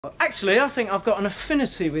Actually, I think I've got an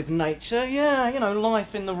affinity with nature. Yeah, you know,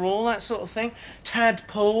 life in the raw, that sort of thing.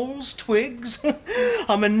 Tadpoles, twigs.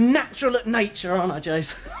 I'm a natural at nature, aren't I,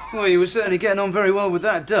 Jace? Well, you were certainly getting on very well with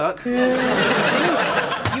that duck.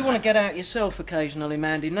 Yeah. You want to get out yourself occasionally,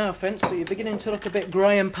 Mandy. No offence, but you're beginning to look a bit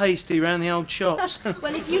grey and pasty round the old shops.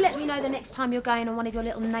 Well, if you let me know the next time you're going on one of your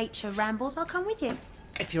little nature rambles, I'll come with you.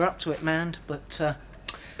 If you're up to it, Mand, but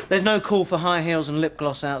there's no call for high heels and lip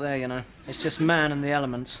gloss out there, you know. It's just man and the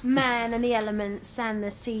elements. Man and the elements and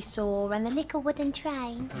the seesaw and the little wooden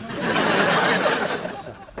train.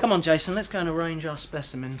 Come on, Jason, let's go and arrange our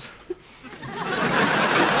specimens.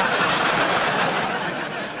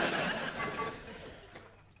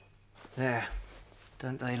 There.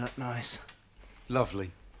 Don't they look nice?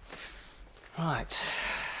 Lovely. Right.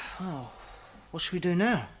 Well, what should we do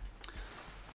now?